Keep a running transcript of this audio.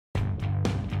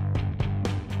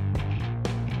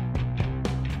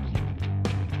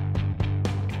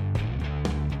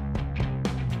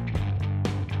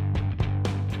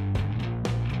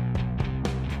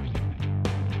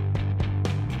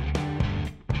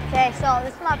Okay, so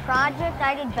this is my project.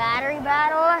 I did battery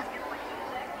battle.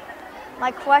 My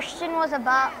question was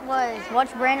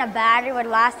which brand of battery would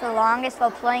last the longest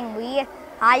while playing Wii.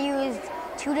 I used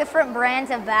two different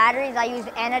brands of batteries. I used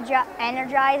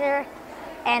Energizer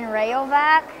and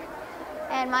Rayovac.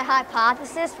 And my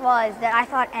hypothesis was that I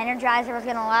thought Energizer was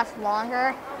going to last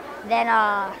longer than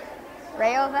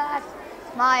Rayovac.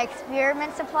 My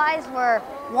experiment supplies were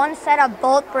one set of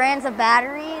both brands of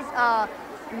batteries,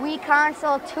 Wii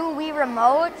console, two Wii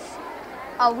remotes,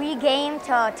 a Wii game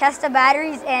to test the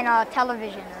batteries, and a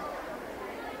television.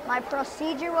 My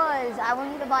procedure was I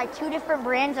wanted to buy two different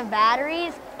brands of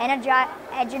batteries, Energizer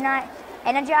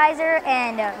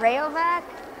and Rayovac.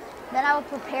 Then I will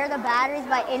prepare the batteries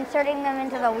by inserting them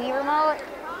into the Wii remote.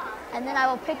 And then I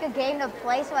will pick a game to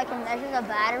play so I can measure the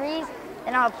batteries.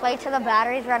 Then I'll play till the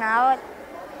batteries run out.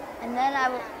 And then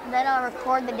I'll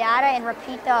record the data and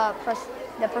repeat the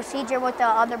procedure with the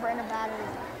other brand of batteries.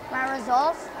 My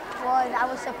results was I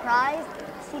was surprised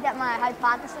to see that my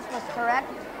hypothesis was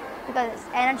correct because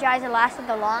Energizer lasted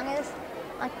the longest.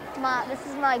 This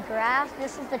is my graph.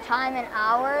 This is the time in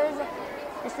hours.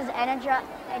 This is Energizer,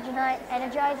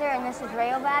 and this is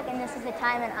Rayovac, and this is the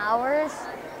time in hours.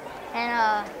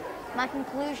 And my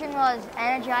conclusion was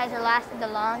Energizer lasted the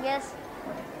longest.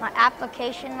 My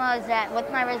application was that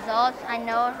with my results, I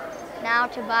know now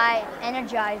to buy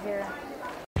Energizer.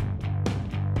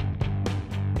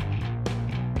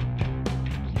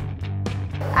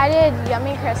 I did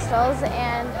yummy crystals,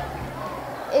 and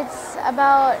it's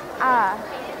about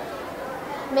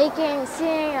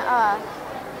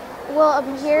will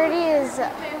impurities,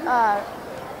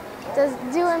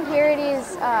 do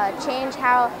impurities change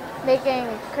how making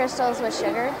crystals with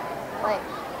sugar,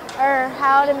 or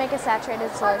how to make a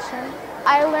saturated solution?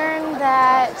 I learned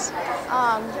that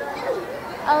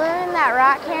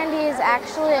rock candy is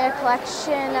actually a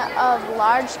collection of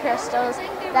large crystals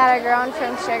that are grown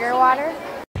from sugar water.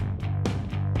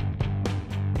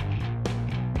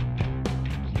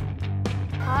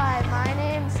 Hi, my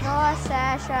name's Noah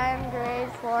Sash. I am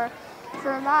grade 4.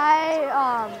 For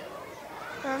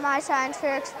my science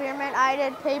fair experiment, I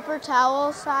did paper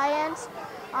towel science.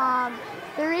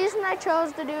 The reason I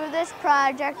chose to do this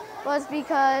project was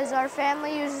because our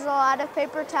family uses a lot of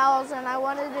paper towels, and I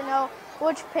wanted to know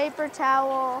which paper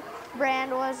towel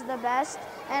brand was the best.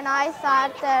 And I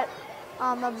thought that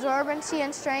absorbency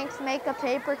and strength make a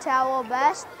paper towel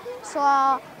best, so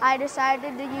I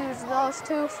decided to use those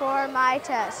two for my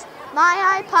test. My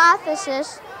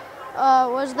hypothesis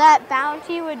was that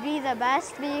Bounty would be the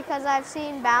best because I've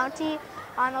seen Bounty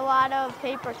on a lot of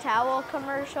paper towel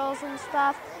commercials and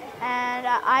stuff, and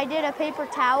I did a paper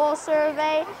towel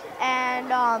survey,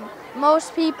 and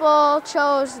most people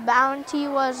chose Bounty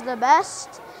was the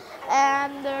best.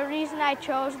 And the reason I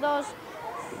chose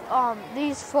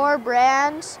these four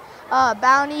brands,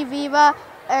 Bounty, Viva,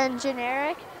 and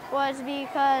Generic, was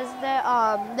because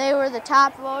they were the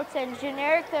top votes. And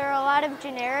Generic, there are a lot of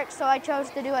generics, so I chose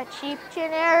to do a cheap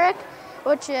generic,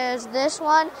 which is this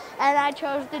one, and I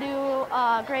chose to do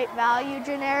a great value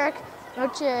generic,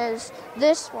 which is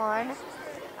this one.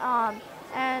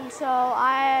 And so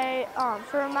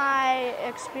for my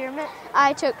experiment,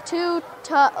 I took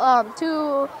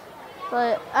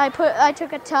I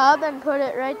took a tub and put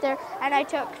it right there, and I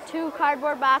took two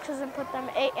cardboard boxes and put them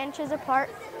 8 inches apart,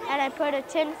 and I put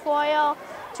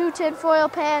two tin foil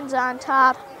pans on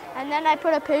top, and then I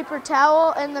put a paper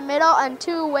towel in the middle and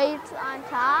 2 weights on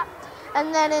top,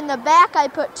 and then in the back I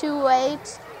put 2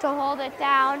 weights to hold it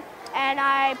down, and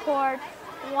I poured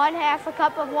 1/2 a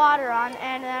cup of water on,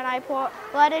 and then I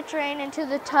let it drain into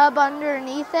the tub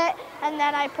underneath it, and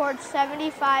then I poured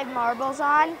 75 marbles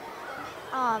on.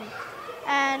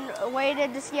 And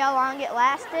waited to see how long it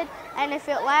lasted. And if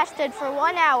it lasted for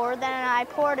 1 hour, then I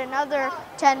poured another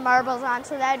 10 marbles on,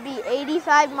 so that'd be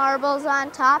 85 marbles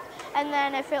on top. And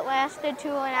then if it lasted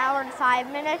to 1 hour and 5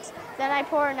 minutes, then I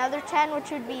pour another 10, which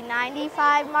would be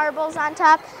 95 marbles on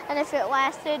top. And if it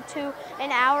lasted to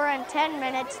 1 hour and 10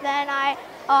 minutes, then I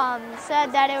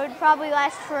said that it would probably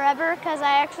last forever, because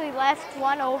I actually left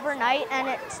one overnight and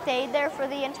it stayed there for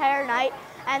the entire night,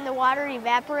 and the water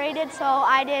evaporated, so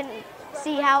I didn't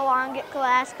see how long it could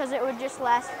last because it would just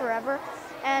last forever.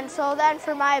 And so then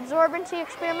for my absorbency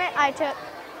experiment, I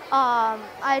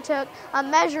took a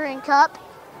measuring cup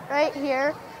right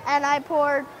here, and I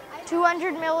poured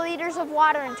 200 milliliters of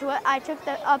water into it. I took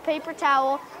a paper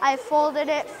towel, I folded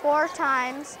it 4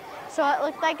 times so it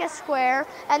looked like a square,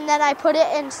 and then I put it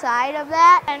inside of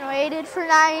that and waited for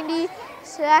 90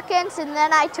 seconds, and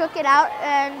then I took it out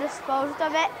and disposed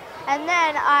of it. And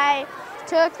then I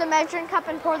took the measuring cup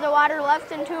and poured the water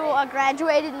left into a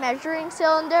graduated measuring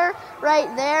cylinder right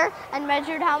there and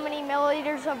measured how many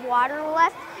milliliters of water were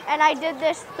left. And I did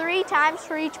this 3 times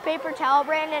for each paper towel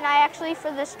brand, and I actually,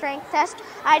 for the strength test,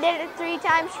 I did it 3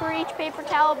 times for each paper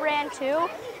towel brand too.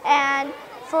 And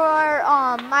for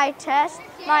my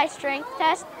strength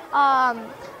test,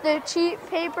 the cheap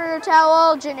paper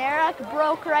towel generic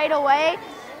broke right away,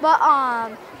 but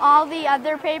all the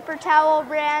other paper towel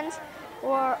brands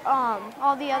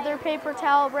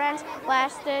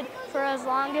lasted for as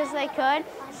long as they could.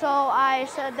 So I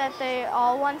said that they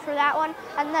all won for that one.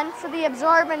 And then for the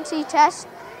absorbency test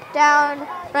down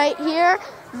right here,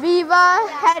 Viva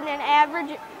had an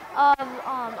average of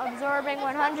absorbing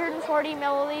 140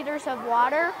 milliliters of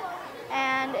water,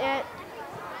 and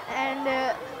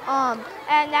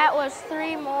that was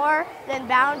 3 more than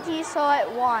Bounty, so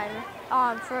it won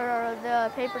for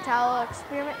the paper towel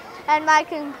experiment. And my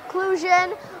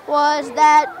conclusion was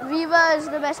that Viva is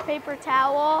the best paper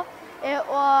towel.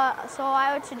 So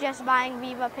I would suggest buying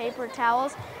Viva paper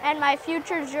towels. And my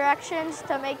future directions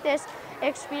to make this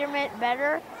experiment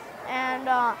better, and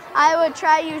I would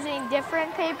try using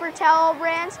different paper towel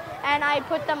brands, and I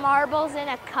put the marbles in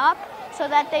a cup so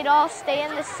that they'd all stay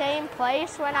in the same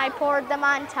place when I poured them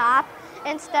on top,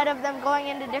 instead of them going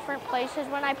into different places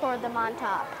when I poured them on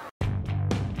top.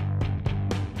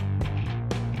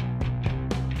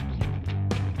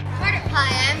 Hi,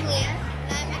 I'm Leah.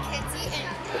 And I'm Mackenzie, and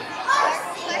our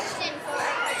question for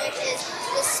our project is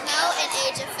the smell and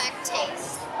age affect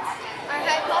taste. Our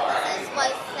hypothesis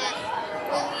was that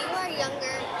when you are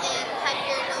younger and have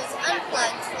your nose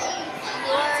unplugged,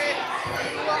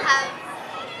 you will have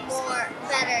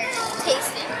better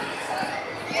tasting.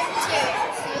 Your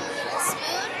materials: you will need a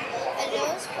spoon, a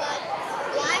nose plug,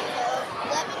 blindfold,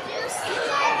 lemon juice,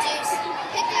 lime juice,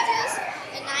 pickle juice,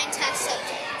 and 9 test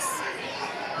subjects.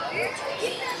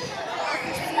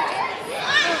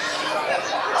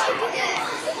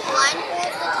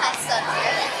 Blindfold the test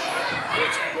subject.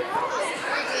 We're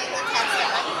doing the test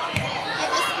subject.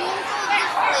 Give a spoonful of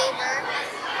flavor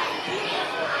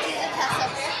to the test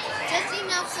subject, just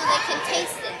enough so they can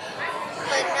taste it,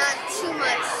 but not too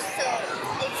much so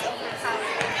it's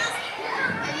overpowering.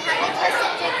 And have the test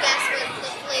subject guess what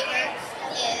the flavor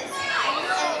is,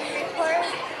 and record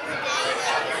the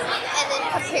data, and then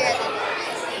compare them.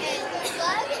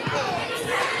 Blindfold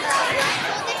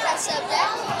the test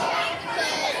subject, put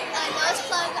a nose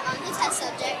plug on the test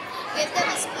subject, give them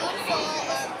a spoonful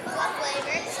of the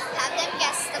flavor, have them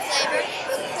guess the flavor,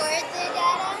 record the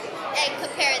data, and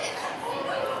compare them.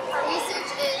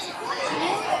 Research is, when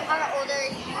you are older,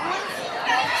 you want to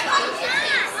change your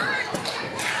taste.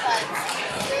 But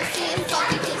earthy and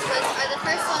salty taste buds are the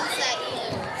first ones that you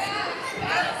lose.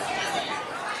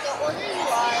 The older you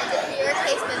are, the fewer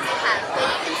taste buds you have, but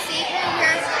you can see it in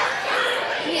your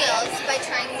meals by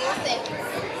trying new things.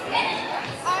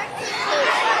 Our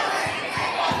conclusion: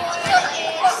 people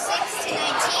age 6 to 19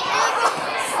 have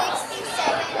 67%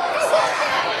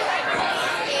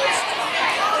 age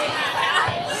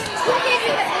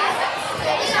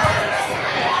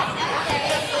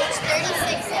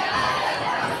 36 have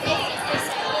 50%.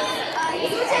 Our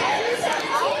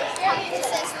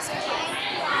hypothesis was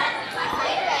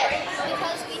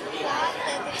because we thought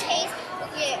that the taste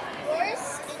would get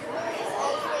worse and worse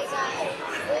as they got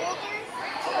older,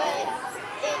 but it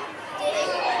didn't.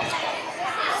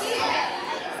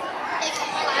 If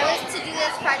I was to do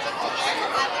this project again,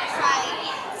 I would try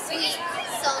sweet,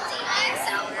 salty, and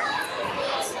sour.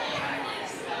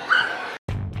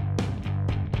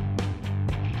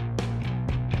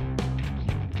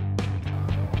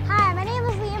 Hi, my name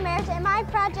is Leah Merritt, and my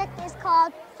project is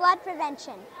called Flood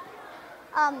Prevention.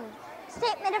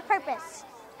 Statement of purpose.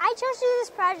 I chose to do this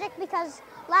project because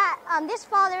this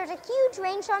fall there was a huge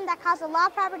rainstorm that caused a lot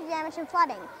of property damage and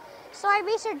flooding. So I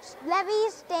researched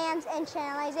levees, dams, and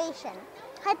channelization.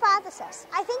 Hypothesis.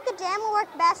 I think the dam will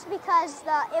work best because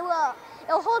it will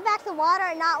hold back the water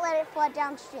and not let it flood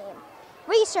downstream.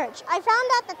 Research. I found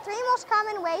that the 3 most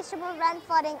common ways to prevent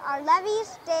flooding are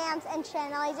levees, dams, and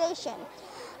channelization.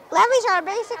 Levees are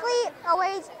basically a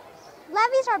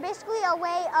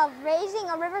way of raising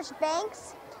a river's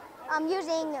banks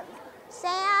using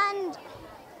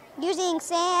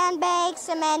sand bags,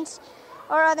 cement,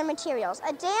 or other materials.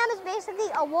 A dam is basically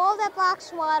a wall that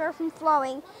blocks water from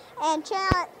flowing, and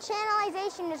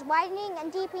channelization is widening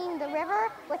and deepening the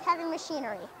river with heavy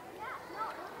machinery.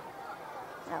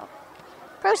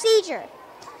 Procedure.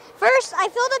 First, I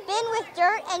filled a bin with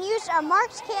dirt and used a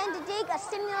marked can to dig a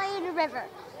simulated river.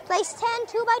 Place 10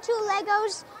 2x2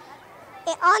 Legos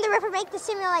on the river to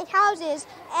simulate houses,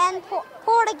 and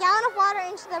poured a gallon of water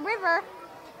into the river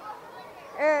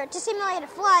to simulate a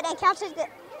flood and counted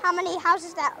how many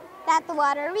houses that the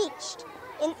water reached.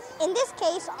 In this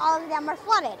case, all of them were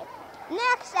flooded.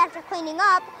 Next, after cleaning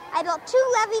up, I built 2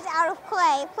 levees out of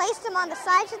clay, placed them on the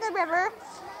sides of the river,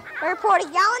 or poured a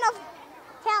gallon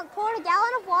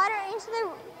of water into the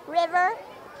river,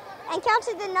 and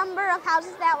counted the number of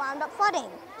houses that wound up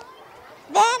flooding.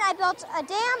 Then I built a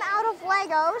dam out of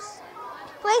Legos,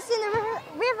 placed in the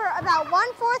river about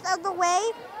 1/4 of the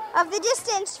way of the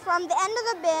distance from the end of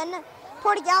the bin,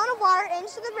 poured a gallon of water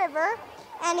into the river,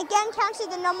 and again counted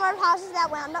the number of houses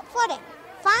that wound up flooding.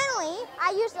 Finally,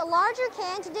 I used a larger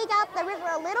can to dig out the river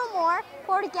a little more,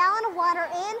 poured a gallon of water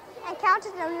in, and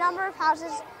counted the number of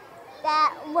houses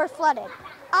that were flooded.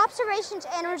 Observations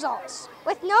and results.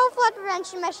 With no flood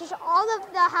prevention measures, all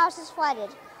of the houses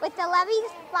flooded. With the levees,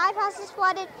 5 houses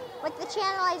flooded. With the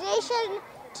channelization,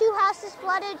 2 houses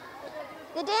flooded.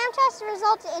 The dam test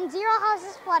resulted in 0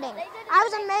 houses flooding. I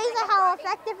was amazed at how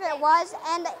effective it was,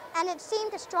 and it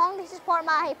seemed to strongly support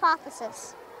my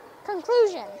hypothesis.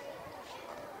 Conclusion.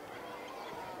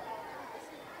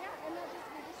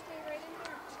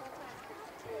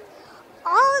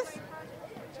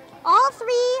 All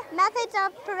 3 methods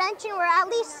of prevention were at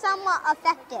least somewhat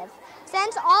effective.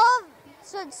 Since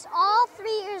all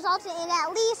 3 resulted in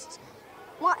at least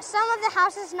some of the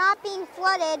houses not being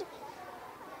flooded,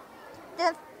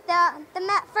 the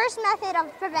first method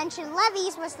of prevention,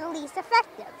 levees, was the least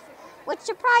effective, which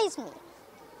surprised me.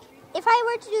 If I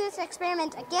were to do this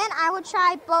experiment again, I would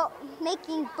try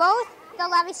making both the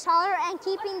levees taller and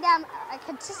keeping them a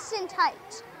consistent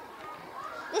height.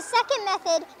 The second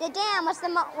method, the dam, was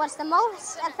the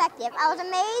most effective. I was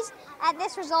amazed at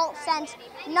this result since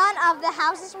none of the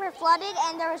houses were flooded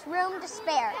and there was room to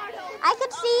spare. I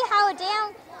could see how a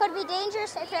dam could be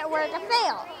dangerous if it were to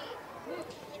fail.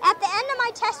 At the end of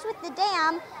my test with the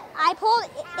dam, I pulled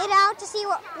it out to see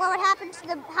what would happen to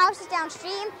the houses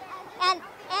downstream, and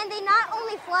they not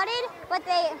only flooded, but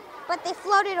they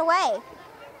floated away.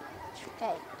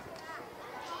 Okay.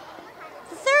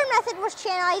 The third method was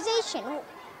channelization.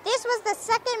 This was the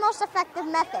second most effective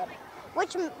method,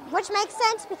 which makes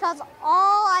sense because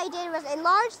all I did was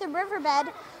enlarge the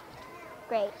riverbed.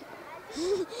 Great.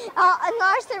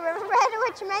 Enlarge the riverbed,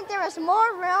 which meant there was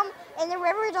more room in the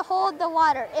river to hold the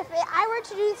water. If I were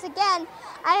to do this again,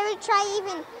 I would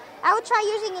try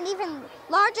using an even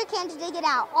larger can to dig it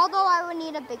out, although I would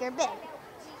need a bigger bin.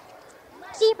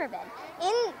 Deeper bin.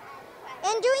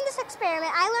 In doing this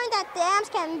experiment, I learned that dams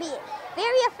can be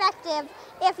very effective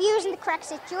if used in the correct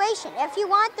situation. If you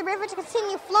want the river to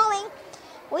continue flowing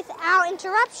without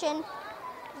interruption,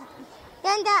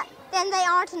 then they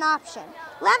aren't an option.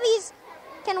 Levees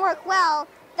can work well,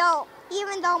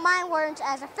 even though mine weren't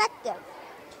as effective.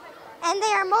 And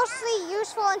they are mostly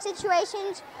useful in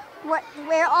situations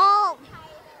where all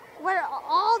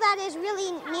that is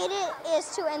really needed is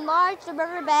to enlarge the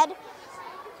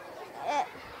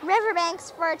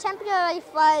riverbanks for a temporary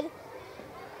flood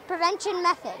prevention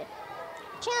method.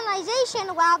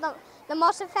 Channelization, while the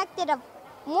more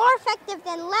effective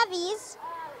than levees,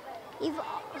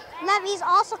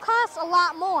 also cost a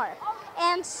lot more,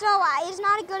 and so it's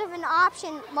not a good of an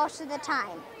option most of the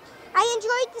time. I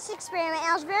enjoyed this experiment,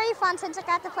 and it was very fun since I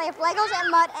got to play with Legos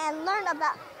and mud and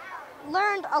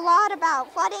learned a lot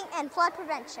about flooding and flood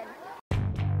prevention.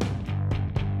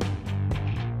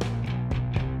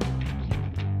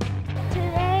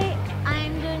 Today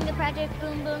I'm doing the project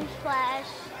Boom Boom Splash.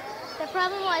 The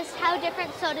problem was how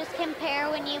different sodas compare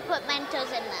when you put Mentos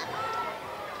in them.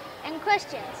 And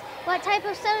questions. What type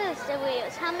of sodas did we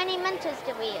use? How many Mentos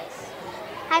did we use?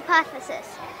 Hypothesis.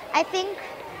 I think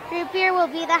root beer will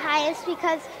be the highest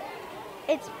because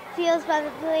it feels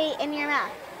bubbly in your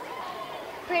mouth.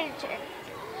 Predator.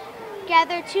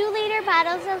 Gather 2-liter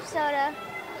bottles of soda,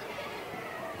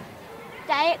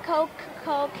 Diet Coke,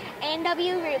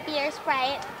 A&W root beer,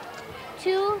 Sprite,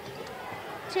 2.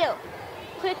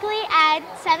 Quickly add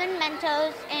 7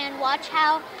 Mentos and watch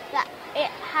how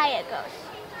high it goes.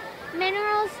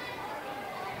 Minerals,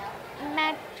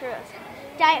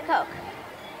 Diet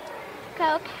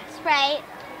Coke, Sprite,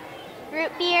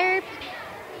 root beer,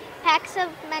 packs of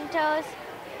Mentos,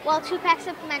 2 packs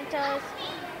of Mentos,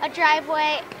 a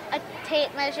driveway, a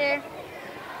tape measure,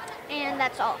 and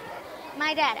that's all.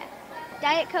 My data.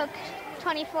 Diet Coke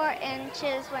 24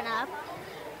 inches went up.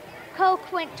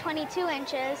 Coke went 22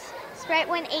 inches. Sprite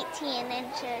went 18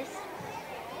 inches.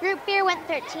 Root beer went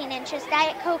 13 inches.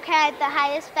 Diet Coke had the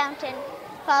highest fountain,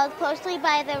 followed closely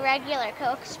by the regular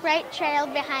Coke. Sprite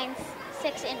trailed behind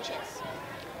 6 inches.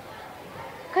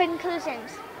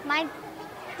 Conclusions. My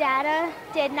data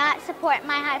did not support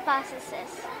my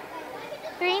hypothesis.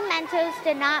 3 Mentos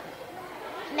did not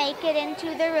make it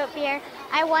into the root beer.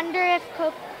 I wonder if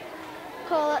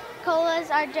colas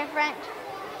are different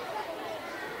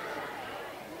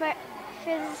for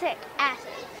physic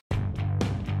acids.